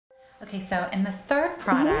Okay, so and the third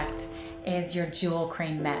product is your Jewel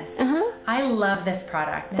Cream Mist. I love this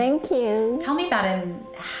product. Thank you. Tell me about it and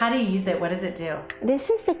how do you use it? What does it do? This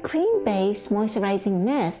is the cream-based moisturizing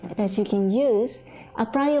mist that you can use,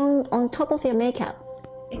 apply on top of your makeup.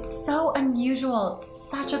 It's so unusual. It's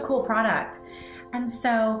such a cool product. And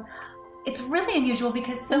so it's really unusual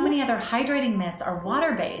because so many other hydrating mists are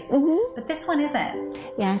water-based, but this one isn't.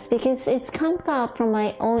 Yes, because it comes out from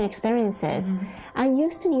my own experiences. I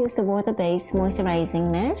used to use the water-based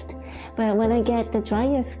moisturizing mist, but when I get the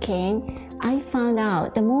drier skin, I found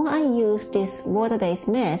out the more I use this water-based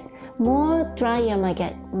mist, more drier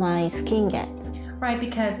my skin gets. Right,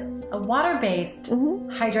 because a water-based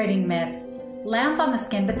hydrating mist lands on the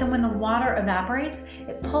skin, but then when the water evaporates,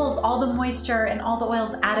 it pulls all the moisture and all the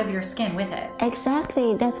oils out of your skin with it.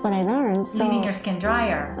 Exactly, that's what I learned. Leaving your skin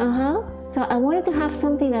drier. So I wanted to have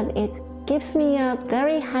something that it gives me a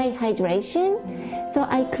very high hydration, so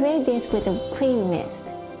I create this with a cream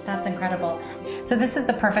mist. That's incredible. So this is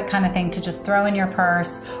the perfect kind of thing to just throw in your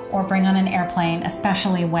purse or bring on an airplane,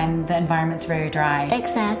 especially when the environment's very dry.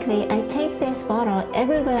 Exactly. I take this bottle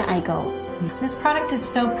everywhere I go. This product is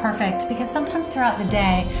so perfect because sometimes throughout the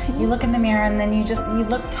day you look in the mirror and then you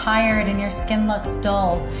look tired and your skin looks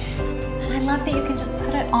dull. And I love that you can just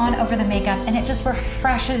put it on over the makeup and it just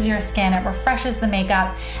refreshes your skin. It refreshes the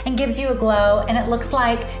makeup and gives you a glow, and it looks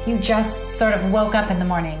like you just sort of woke up in the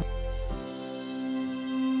morning.